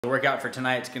The workout for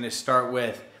tonight is going to start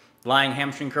with lying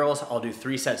hamstring curls. I'll do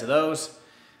 3 sets of those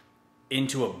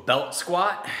into a belt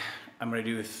squat. I'm going to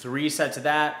do 3 sets of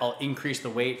that. I'll increase the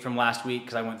weight from last week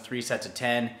because I went 3 sets of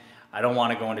 10. I don't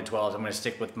want to go into 12s. I'm going to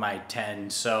stick with my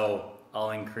 10. So I'll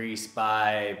increase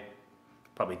by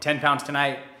probably 10 pounds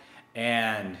tonight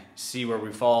and see where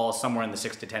we fall, somewhere in the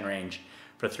 6 to 10 range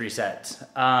for 3 sets.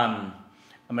 I'm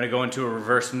going to go into a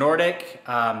reverse Nordic,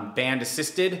 band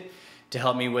assisted, to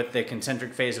help me with the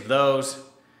concentric phase of those.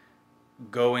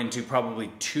 Go into probably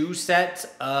 2 sets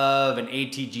of an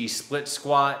ATG split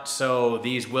squat. So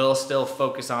these will still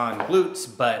focus on glutes,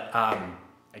 but I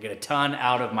get a ton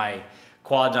out of my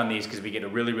quads on these because we get a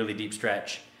really, really deep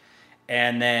stretch.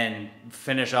 And then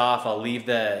finish off, I'll leave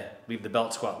the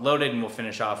belt squat loaded, and we'll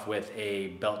finish off with a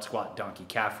belt squat donkey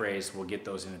calf raise. We'll get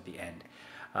those in at the end.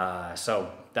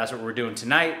 So that's what we're doing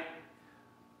tonight.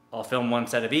 I'll film 1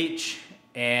 set of each,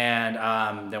 and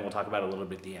then we'll talk about it a little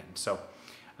bit at the end. So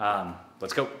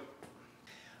let's go.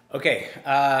 Okay,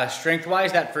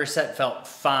 strength-wise, that first set felt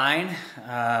fine.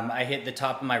 I hit the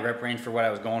top of my rep range for what I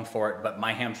was going for, but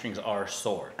my hamstrings are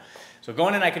sore. So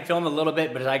going in, I could film a little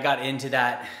bit, but as I got into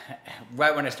that,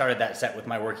 right when I started that set with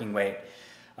my working weight,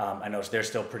 I noticed they're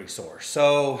still pretty sore.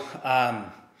 So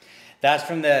that's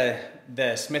from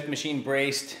the Smith machine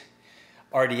braced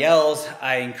RDLs.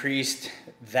 I increased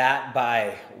that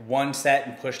by 1 set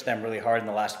and pushed them really hard in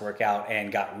the last workout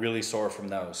and got really sore from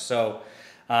those. So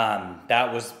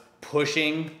that was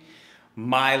pushing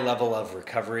my level of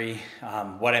recovery,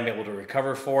 what I'm able to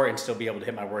recover for and still be able to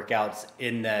hit my workouts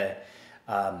in the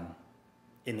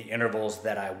intervals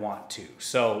that I want to.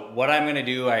 So what I'm gonna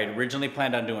do, I originally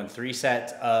planned on doing 3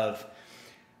 sets of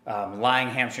lying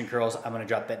hamstring curls. I'm gonna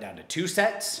drop that down to 2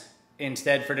 sets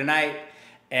instead for tonight,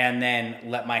 and then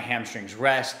let my hamstrings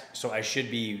rest. So I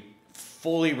should be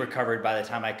fully recovered by the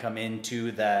time I come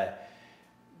into the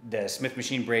Smith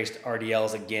machine braced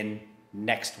RDLs again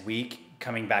next week,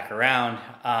 coming back around.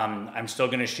 I'm still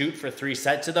gonna shoot for 3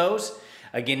 sets of those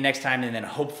again next time, and then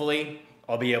hopefully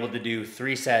I'll be able to do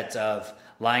 3 sets of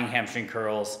lying hamstring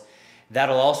curls.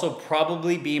 That'll also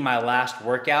probably be my last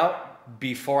workout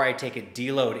before I take a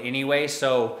deload anyway.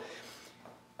 So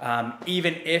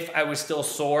even if I was still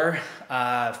sore,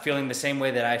 feeling the same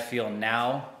way that I feel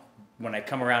now, when I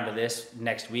come around to this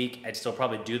next week, I'd still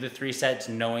probably do the 3 sets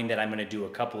knowing that I'm gonna do a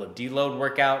couple of deload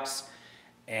workouts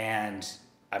and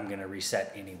I'm gonna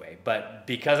reset anyway. But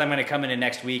because I'm gonna come into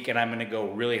next week and I'm gonna go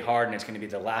really hard and it's gonna be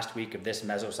the last week of this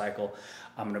mesocycle,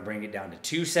 I'm gonna bring it down to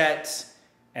 2 sets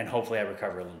and hopefully I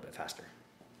recover a little bit faster.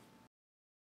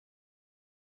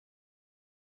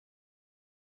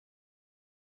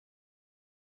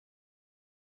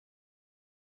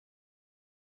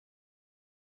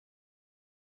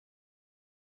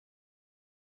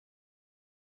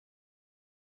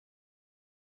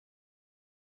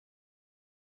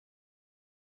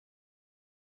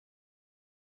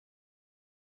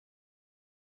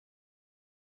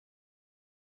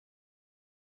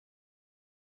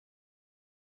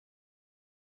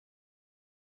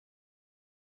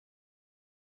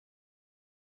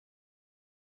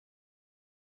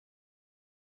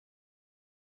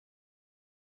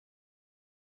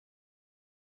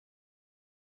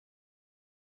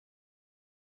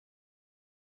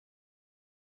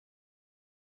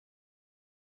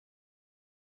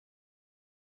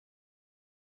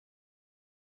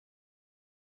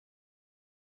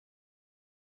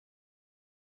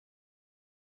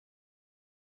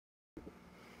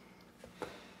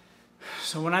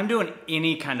 So when I'm doing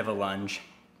any kind of a lunge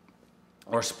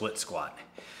or split squat,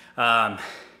 and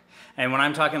when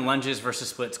I'm talking lunges versus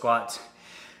split squats,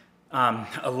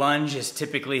 a lunge is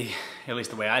typically, at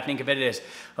least the way I think of it is,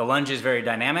 a lunge is very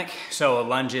dynamic. So a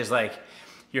lunge is like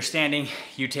you're standing,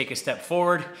 you take a step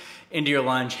forward into your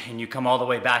lunge and you come all the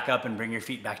way back up and bring your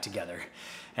feet back together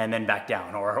and then back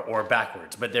down or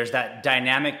backwards. But there's that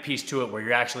dynamic piece to it where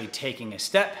you're actually taking a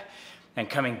step and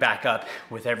coming back up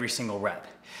with every single rep.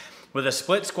 With a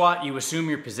split squat, you assume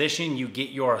your position, you get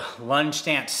your lunge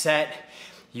stance set,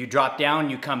 you drop down,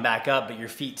 you come back up, but your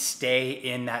feet stay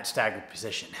in that staggered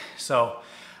position. So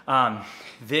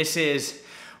this is,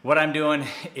 what I'm doing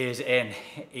is an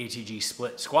ATG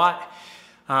split squat.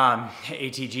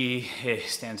 ATG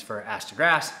stands for ass to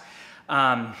grass.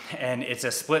 And it's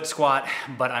a split squat,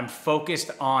 but I'm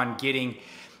focused on getting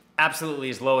absolutely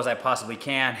as low as I possibly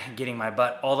can, getting my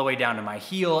butt all the way down to my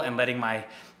heel and letting my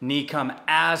knee come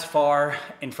as far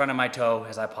in front of my toe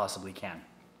as I possibly can.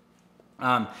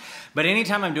 But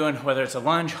anytime I'm doing, whether it's a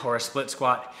lunge or a split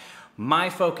squat,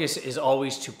 my focus is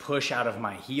always to push out of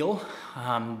my heel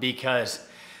because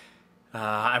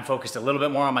I'm focused a little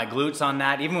bit more on my glutes on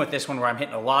that. Even with this one where I'm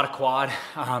hitting a lot of quad,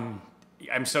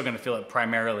 I'm still gonna feel it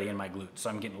primarily in my glutes. So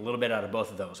I'm getting a little bit out of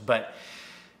both of those. But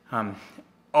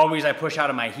always I push out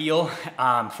of my heel,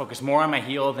 focus more on my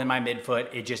heel than my midfoot.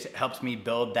 It just helps me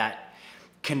build that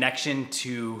connection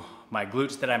to my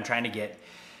glutes that I'm trying to get.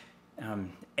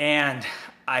 And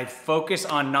I focus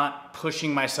on not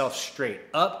pushing myself straight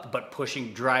up, but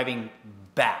driving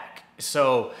back.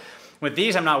 So with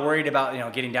these, I'm not worried about,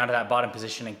 getting down to that bottom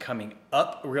position and coming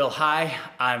up real high.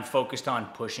 I'm focused on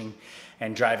pushing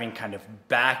and driving kind of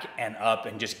back and up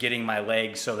and just getting my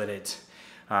legs so that it's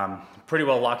pretty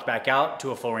well locked back out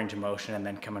to a full range of motion and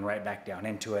then coming right back down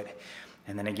into it.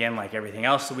 And then again, like everything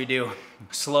else that we do,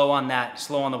 slow on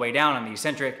the way down on the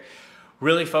eccentric,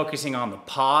 really focusing on the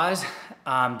pause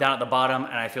down at the bottom,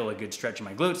 and I feel a good stretch in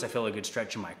my glutes, I feel a good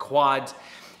stretch in my quads.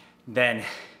 Then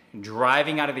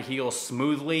driving out of the heel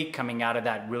smoothly, coming out of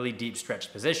that really deep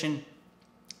stretched position,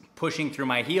 pushing through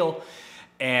my heel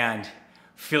and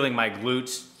feeling my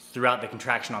glutes throughout the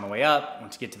contraction on the way up.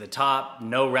 Once you get to the top,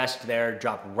 no rest there,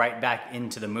 drop right back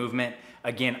into the movement.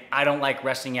 Again, I don't like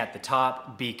resting at the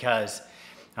top because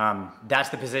that's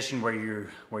the position where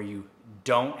you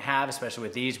don't have, especially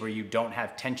with these, where you don't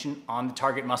have tension on the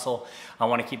target muscle. I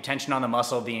want to keep tension on the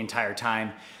muscle the entire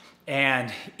time.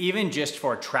 And even just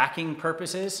for tracking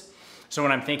purposes, so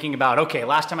when I'm thinking about, okay,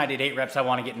 last time I did 8 reps, I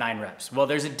want to get 9 reps. Well,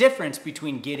 there's a difference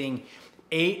between getting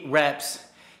 8 reps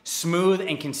smooth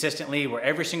and consistently where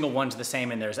every single one's the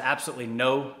same and there's absolutely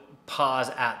no pause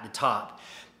at the top.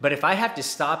 But if I have to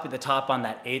stop at the top on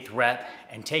that 8th rep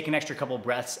and take an extra couple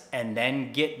breaths and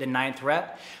then get the 9th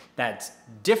rep, that's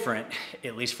different,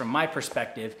 at least from my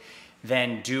perspective,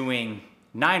 than doing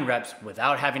 9 reps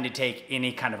without having to take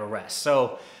any kind of a rest.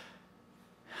 So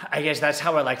I guess that's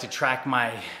how I like to track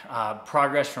my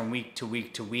progress from week to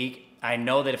week to week. I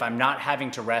know that if I'm not having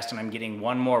to rest and I'm getting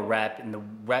one more rep and the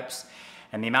reps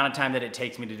and the amount of time that it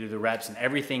takes me to do the reps and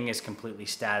everything is completely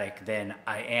static, then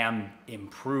I am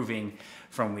improving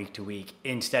from week to week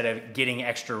instead of getting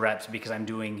extra reps because I'm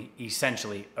doing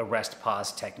essentially a rest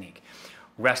pause technique.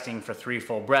 Resting for 3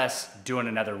 full breaths, doing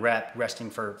another rep, resting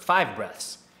for 5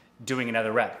 breaths, doing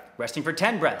another rep, resting for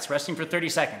 10 breaths, resting for 30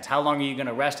 seconds. How long are you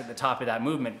gonna rest at the top of that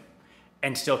movement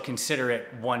and still consider it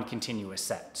one continuous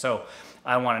set? So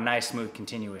I want a nice, smooth,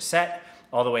 continuous set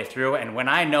all the way through. And when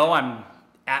I know I'm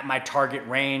at my target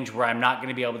range where I'm not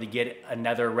gonna be able to get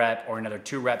another rep or another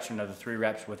 2 reps or another 3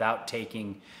 reps without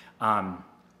taking a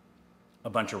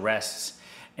bunch of rests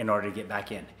in order to get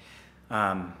back in.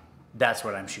 That's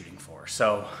what I'm shooting for.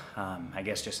 So I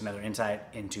guess just another insight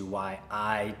into why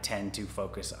I tend to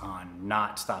focus on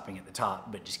not stopping at the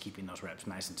top, but just keeping those reps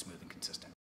nice and smooth and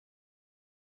consistent.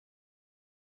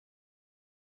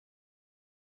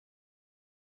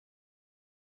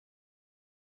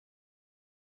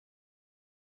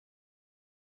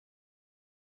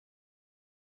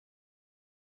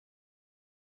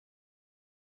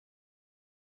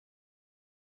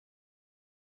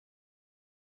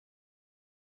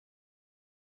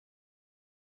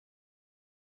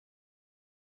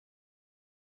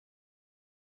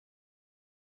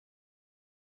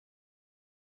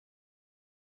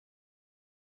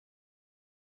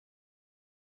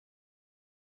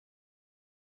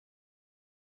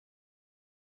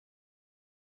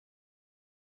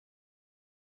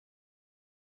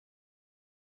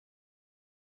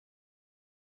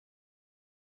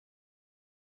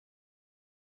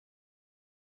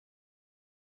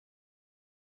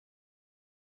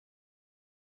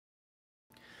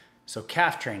 So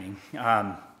calf training,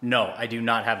 no, I do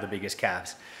not have the biggest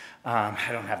calves. I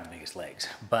don't have the biggest legs,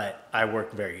 but I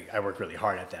work really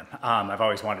hard at them. I've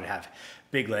always wanted to have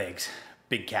big legs,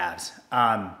 big calves.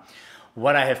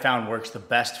 What I have found works the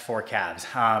best for calves.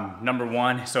 Number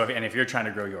one, if you're trying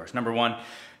to grow yours, number one,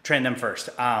 train them first.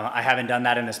 I haven't done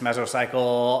that in this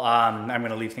mesocycle. I'm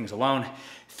gonna leave things alone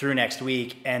through next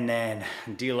week and then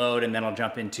deload, and then I'll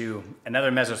jump into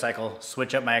another mesocycle,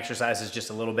 switch up my exercises just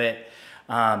a little bit.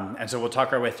 And so we'll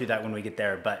talk our way through that when we get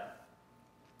there. But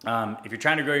if you're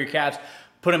trying to grow your calves,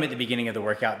 put them at the beginning of the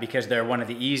workout because they're one of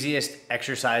the easiest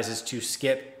exercises to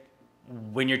skip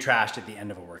when you're trashed at the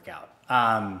end of a workout.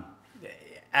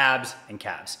 Abs and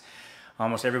calves.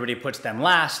 Almost everybody puts them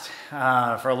last.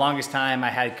 For the longest time, I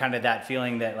had kind of that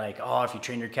feeling that like, oh, if you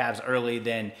train your calves early,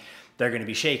 then they're gonna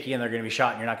be shaky and they're gonna be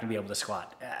shot and you're not gonna be able to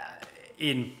squat.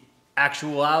 In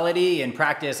actuality, in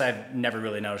practice, I've never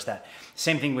really noticed that.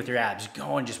 Same thing with your abs.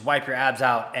 Go and just wipe your abs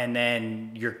out and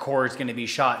then your core is gonna be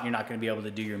shot and you're not gonna be able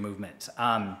to do your movements.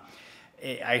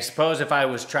 I suppose if I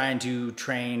was trying to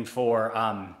train for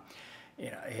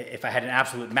if I had an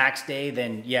absolute max day,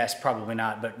 then yes, probably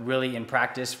not. But really in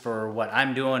practice for what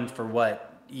I'm doing, for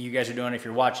what you guys are doing, if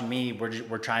you're watching me,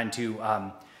 we're trying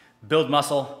to build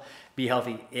muscle, be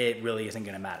healthy. It really isn't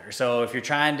going to matter. So if you're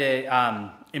trying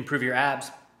to improve your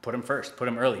abs, put them first, put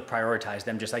them early, prioritize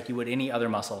them just like you would any other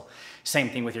muscle. Same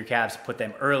thing with your calves, put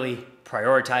them early,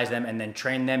 prioritize them, and then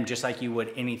train them just like you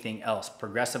would anything else.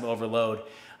 Progressive overload,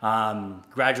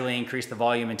 gradually increase the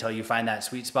volume until you find that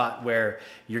sweet spot where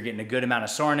you're getting a good amount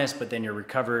of soreness, but then you're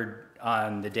recovered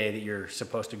on the day that you're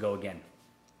supposed to go again.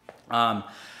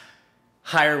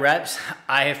 Higher reps,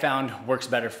 I have found works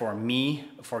better for me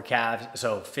for calves.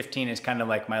 So 15 is kind of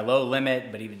like my low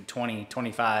limit, but even 20,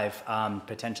 25,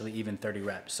 potentially even 30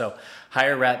 reps. So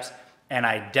higher reps, and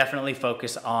I definitely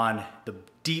focus on the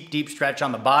deep stretch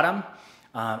on the bottom.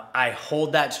 I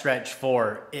hold that stretch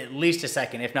for at least a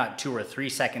second, if not 2 or 3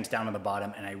 seconds down on the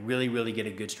bottom, and I really get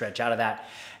a good stretch out of that.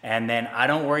 And then I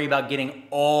don't worry about getting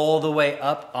all the way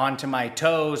up onto my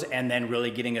toes and then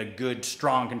really getting a good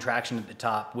strong contraction at the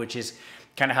top, which is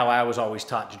kind of how I was always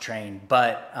taught to train.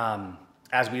 But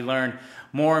as we learn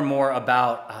more and more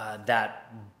about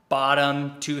that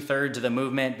bottom 2/3 of the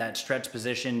movement, that stretch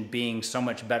position being so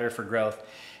much better for growth,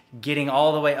 getting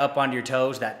all the way up onto your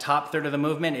toes, that top third of the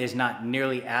movement is not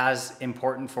nearly as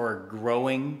important for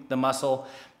growing the muscle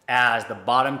as the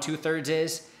bottom 2/3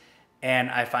 is.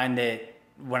 And I find that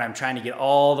when I'm trying to get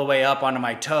all the way up onto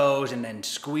my toes and then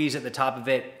squeeze at the top of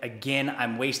it, again,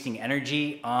 I'm wasting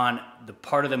energy on the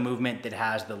part of the movement that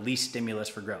has the least stimulus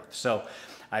for growth. So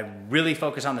I really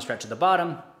focus on the stretch at the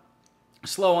bottom,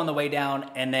 slow on the way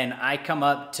down, and then I come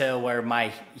up to where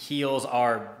my heels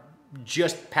are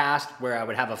just past where I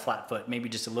would have a flat foot, maybe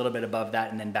just a little bit above that,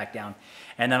 and then back down.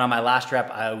 And then on my last rep,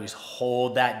 I always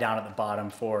hold that down at the bottom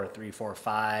for 3, 4,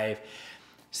 5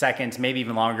 seconds, maybe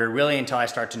even longer, really until I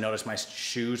start to notice my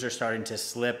shoes are starting to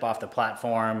slip off the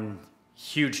platform,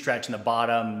 huge stretch in the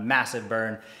bottom, massive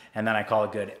burn, and then I call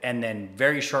it good. And then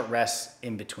very short rests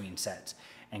in between sets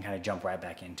and kind of jump right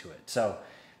back into it. So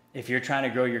if you're trying to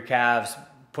grow your calves,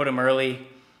 put them early,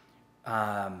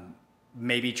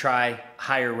 maybe try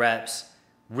higher reps,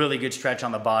 really good stretch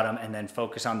on the bottom, and then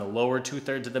focus on the lower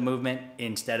 2/3 of the movement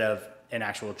instead of an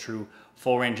actual true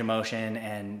full range of motion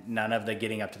and none of the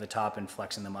getting up to the top and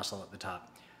flexing the muscle at the top.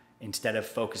 Instead of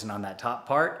focusing on that top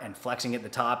part and flexing at the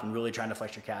top and really trying to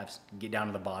flex your calves, get down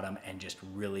to the bottom and just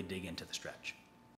really dig into the stretch.